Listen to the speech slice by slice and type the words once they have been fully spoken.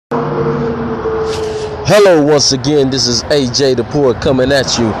Hello, once again, this is AJ the Poet coming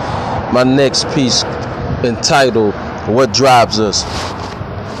at you. My next piece entitled, What Drives Us?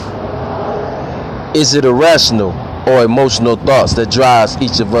 Is it irrational or emotional thoughts that drives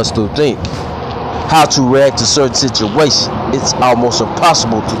each of us to think? How to react to certain situations? It's almost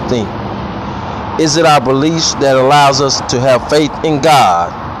impossible to think. Is it our beliefs that allows us to have faith in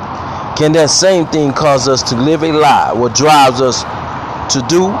God? Can that same thing cause us to live a lie? What drives us to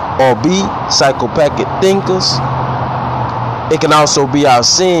do or be psychopathic thinkers? It can also be our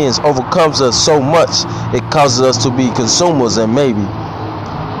sins overcomes us so much it causes us to be consumers and maybe,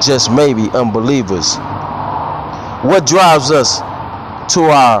 just maybe, unbelievers. What drives us to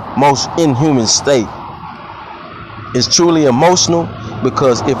our most inhuman state is truly emotional,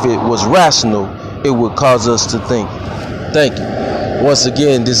 because if it was rational, it would cause us to think. Thank you. Once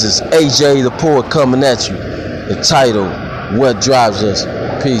again, this is AJ the Poet coming at you, entitled, What Drives Us?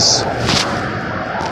 Peace.